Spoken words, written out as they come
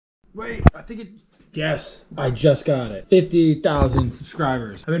Wait, I think it... Yes, I just got it. 50,000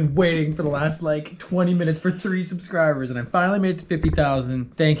 subscribers. I've been waiting for the last like 20 minutes for 3 subscribers and I finally made it to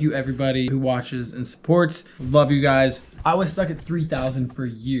 50,000. Thank you everybody who watches and supports. Love you guys. I was stuck at 3,000 for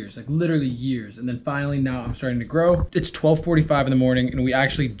years, like literally years. And then finally now I'm starting to grow. It's 12:45 in the morning and we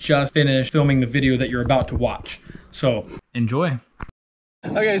actually just finished filming the video that you're about to watch. So enjoy.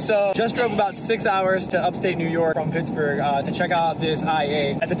 Okay, so just drove about 6 hours to upstate New York from Pittsburgh to check out this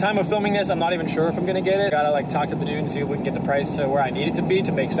i8. At the time of filming this, I'm not even sure if I'm gonna get it. Gotta like talk to the dude and see if we can get the price to where I need it to be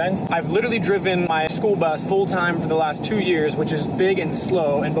to make sense. I've literally driven my school bus full time for the last 2 years, which is big and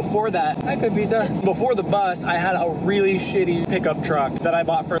slow. And before that, before the bus, I had a really shitty pickup truck that I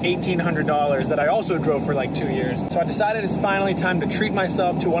bought for $1,800 that I also drove for like 2 years. So I decided it's finally time to treat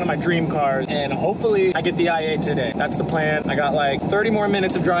myself to one of my dream cars and hopefully I get the i8 today. That's the plan. I got like 30 more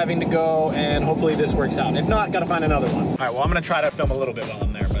minutes of driving to go and hopefully this works out. If not, gotta find another one. All right, well, I'm gonna try to film a little bit while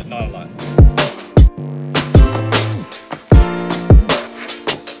I'm there, but not a lot.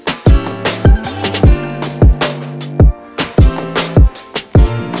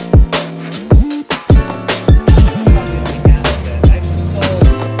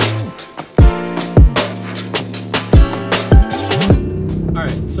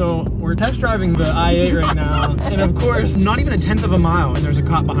 We're test driving the i8 right now, and of course, not even a 1/10 of a mile, and there's a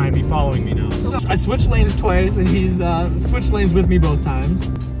cop behind me following me now. I switched lanes twice, and he's switched lanes with me both times.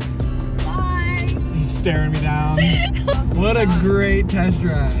 Bye! He's staring me down. What a great test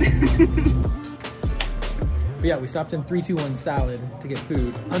drive. But yeah, we stopped in 321 Salad to get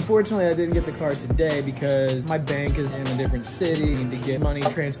food. Unfortunately, I didn't get the car today because my bank is in a different city. I need to get money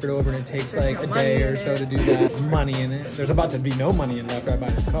transferred over and it takes like a day or so to do that. Money in it. There's about to be no money in it after I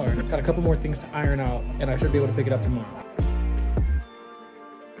buy this car. Got a couple more things to iron out and I should be able to pick it up tomorrow.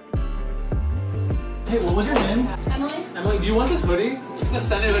 Hey, what was your name? Emily. Emily, do you want this hoodie? It's a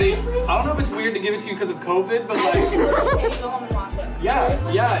Senate hoodie. I don't know if it's weird to give it to you because of COVID, but like... Okay, go home and watch it.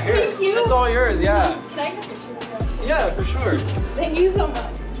 Yeah, yeah, here. Thank you. It's all yours, yeah. Can I get this? Yeah, for sure. Thank you so much.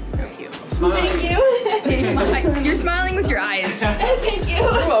 So cute. Smile. Thank you. You're smiling with your eyes. Thank you.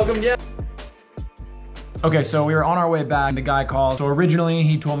 You're welcome, yeah. Okay, so we were on our way back, the guy called. So originally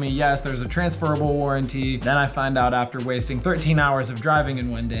he told me, yes, there's a transferable warranty. Then I find out after wasting 13 hours of driving in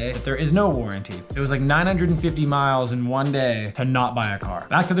one day that there is no warranty. It was like 950 miles in one day to not buy a car.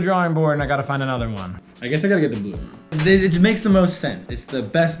 Back to the drawing board and I gotta find another one. I guess I gotta get the blue one. It makes the most sense. It's the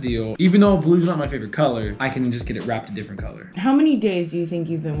best deal. Even though blue's not my favorite color, I can just get it wrapped a different color. How many days do you think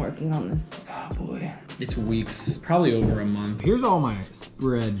you've been working on this? Oh boy, it's weeks, probably over a month. Here's all my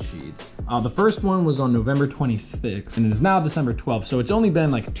spreadsheets. The first one was on November 26th and it is now December 12th. So it's only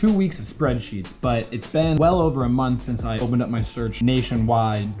been like 2 weeks of spreadsheets, but it's been well over a month since I opened up my search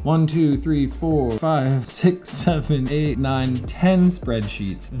nationwide. 1, 2, 3, 4, 5, 6, 7, 8, 9, 10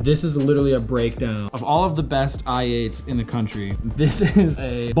 spreadsheets. This is literally a breakdown of all of the best i8s in the country. This is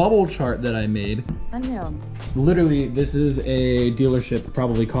a bubble chart that I made. Unknown. Literally, this is a dealership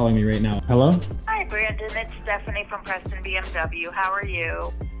probably calling me right now. Hello? Hi, Brandon. It's Stephanie from Preston BMW. How are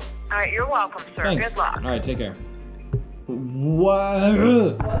you? All right, you're welcome, sir. Thanks. Good luck. All right, take care. What?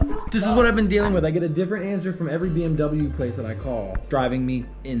 This is what I've been dealing with. I get a different answer from every BMW place that I call. Driving me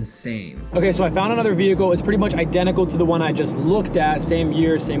insane. Okay, so I found another vehicle. It's pretty much identical to the one I just looked at. Same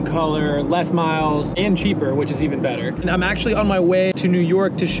year, same color, less miles, and cheaper, which is even better. And I'm actually on my way to New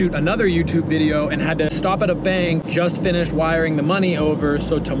York to shoot another YouTube video and had to stop at a bank, just finished wiring the money over.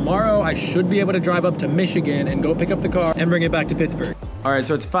 So tomorrow I should be able to drive up to Michigan and go pick up the car and bring it back to Pittsburgh. All right,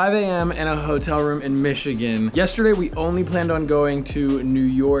 so it's 5 a.m. in a hotel room in Michigan. Yesterday, we only planned on going to New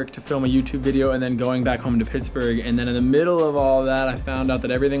York to film a YouTube video and then going back home to Pittsburgh. And then in the middle of all that, I found out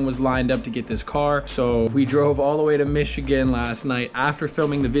that everything was lined up to get this car. So we drove all the way to Michigan last night after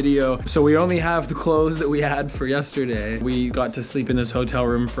filming the video. So we only have the clothes that we had for yesterday. We got to sleep in this hotel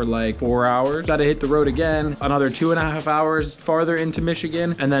room for like 4 hours. Got to hit the road again, another 2.5 hours farther into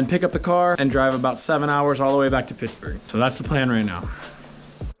Michigan, and then pick up the car and drive about 7 hours all the way back to Pittsburgh. So that's the plan right now.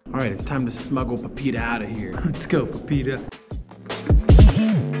 All right, it's time to smuggle Pepita out of here. Let's go, Pepita.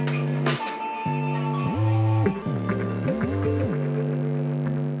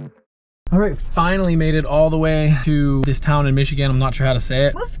 All right, finally made it all the way to this town in Michigan. I'm not sure how to say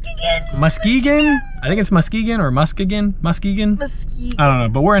it. Muskegon. Muskegon? I think it's Muskegon or Muskegon. Muskegon? Muskegon. I don't know,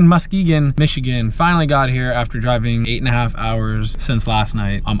 but we're in Muskegon, Michigan. Finally got here after driving 8.5 hours since last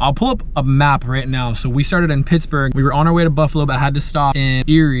night. I'll pull up a map right now. So we started in Pittsburgh. We were on our way to Buffalo, but had to stop in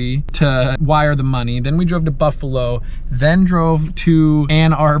Erie to wire the money. Then we drove to Buffalo, then drove to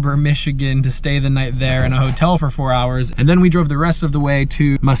Ann Arbor, Michigan to stay the night there in a hotel for 4 hours. And then we drove the rest of the way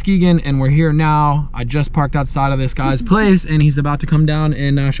to Muskegon and we're here now. I just parked outside of this guy's place and he's about to come down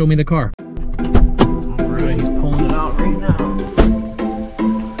and show me the car. All right, he's pulling it out right now.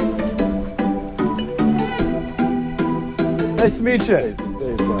 Nice to meet you.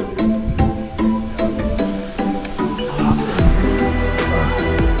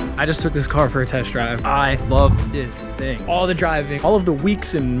 I just took this car for a test drive. I love this thing. All the driving, all of the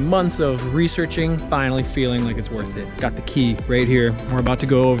weeks and months of researching, finally feeling like it's worth it. Got the key right here. We're about to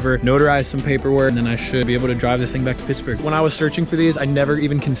go over, notarize some paperwork, and then I should be able to drive this thing back to Pittsburgh. When I was searching for these, I never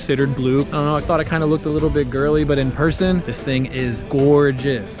even considered blue. I don't know, I thought it kind of looked a little bit girly, but in person, this thing is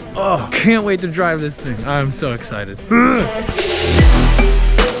gorgeous. Oh, can't wait to drive this thing. I'm so excited.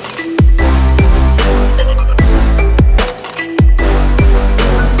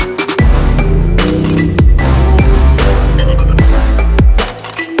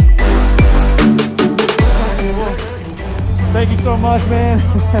 Thank you so much, man.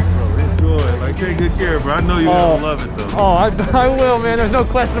 Enjoy it. Like, take good care, bro. I know you're gonna love it, though. Oh, I will, man. There's no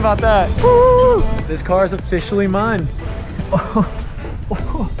question about that. Woo! This car is officially mine.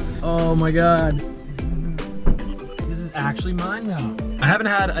 Oh my God. This is actually mine now. I haven't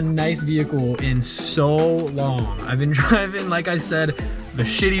had a nice vehicle in so long. I've been driving, like I said, the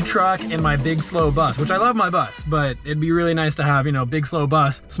shitty truck and my big slow bus, which I love my bus, but it'd be really nice to have, you know, big slow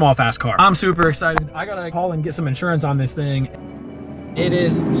bus, small fast car. I'm super excited. I gotta call and get some insurance on this thing. It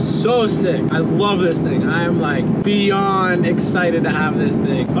is so sick. I love this thing. I am like beyond excited to have this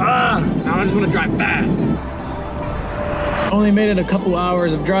thing. Now I just wanna drive fast. Only made it a couple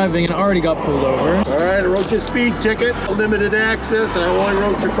hours of driving and already got pulled over. All right, I wrote you a speed ticket, limited access, and I only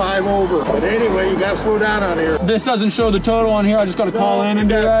wrote you 5 over. But anyway, you gotta slow down on here. This doesn't show the total on here. I just gotta call in and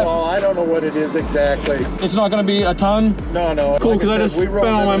do that. I don't know what it is exactly. It's not gonna be a ton? No, no. Cool, because I just spent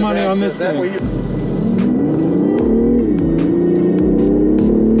all my money on this thing.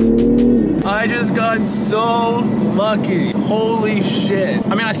 I just got so lucky. Holy shit. I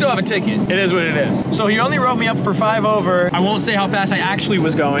mean, I still have a ticket. It is what it is. So he only wrote me up for 5 over. I won't say how fast I actually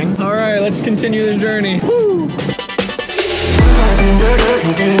was going. All right, let's continue this journey. Woo.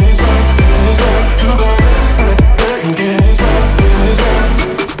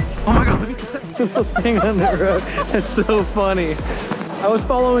 Oh my God, look at that little thing on the road. That's so funny. I was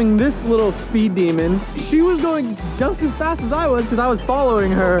following this little speed demon. She was going just as fast as I was because I was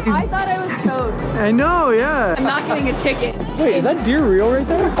following her. I thought I was toast. I know, yeah. I'm not getting a ticket. Wait, is that deer real right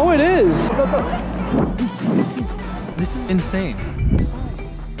there? Oh, it is. This is insane.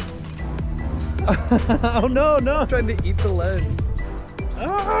 Oh no, I'm trying to eat the lens.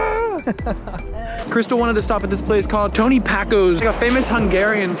 Crystal wanted to stop at this place called Tony Paco's, like a famous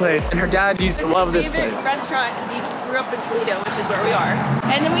Hungarian place, and her dad used to love this place. Favorite restaurant because he grew up in Toledo, which is where we are.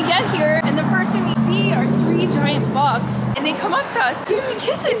 And then we get here, and the first thing we see are 3 giant bucks, and they come up to us, giving me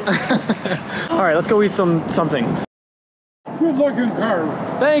kisses. All right, let's go eat something. Good looking car.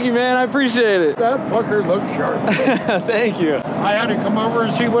 Thank you, man. I appreciate it. That fucker looks sharp. Thank you. I had to come over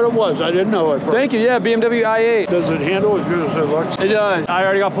and see what it was. I didn't know it first. Thank you. Yeah, BMW i8. Does it handle as good as it looks? It does. I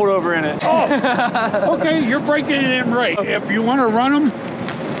already got pulled over in it. Oh, okay. You're breaking it in right. If you want to run them,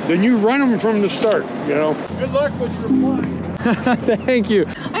 then you run them from the start, you know. Good luck with your flight. Thank you.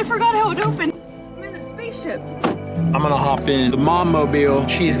 I forgot how it opened. I'm in a spaceship. I'm gonna hop in the mom mobile.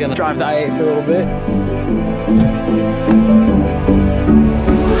 She's gonna drive the i8 for a little bit.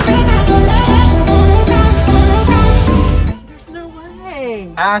 There's no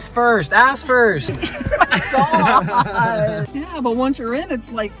way. Ask first, ask first. God. Yeah, but once you're in,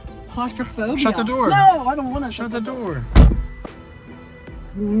 it's like claustrophobia. Shut the door. No, I don't want to Shut the door.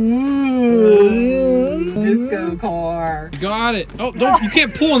 Ooh, disco car. Got it. Oh, don't, you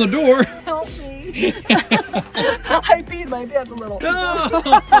can't pull on the door. Help me. I peed my pants a little. No,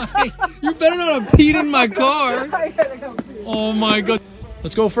 you better not have peed in my car. I gotta go pee. Oh my God.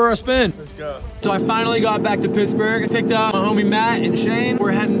 Let's go for a spin. Let's go. So I finally got back to Pittsburgh, picked up my homie Matt and Shane.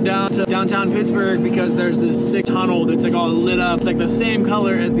 We're heading down to downtown Pittsburgh because there's this sick tunnel that's like all lit up. It's like the same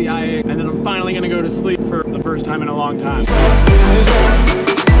color as the i8. And then I'm finally gonna go to sleep for the first time in a long time.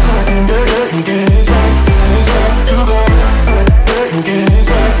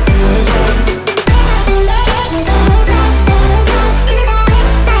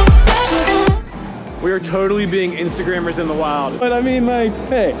 We are totally being Instagrammers in the wild. But I mean, like,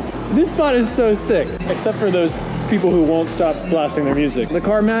 hey, this spot is so sick. Except for those people who won't stop blasting their music. The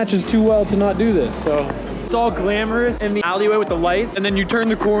car matches too well to not do this, so. It's all glamorous in the alleyway with the lights, and then you turn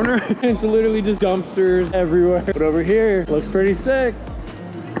the corner, and it's literally just dumpsters everywhere. But over here, looks pretty sick.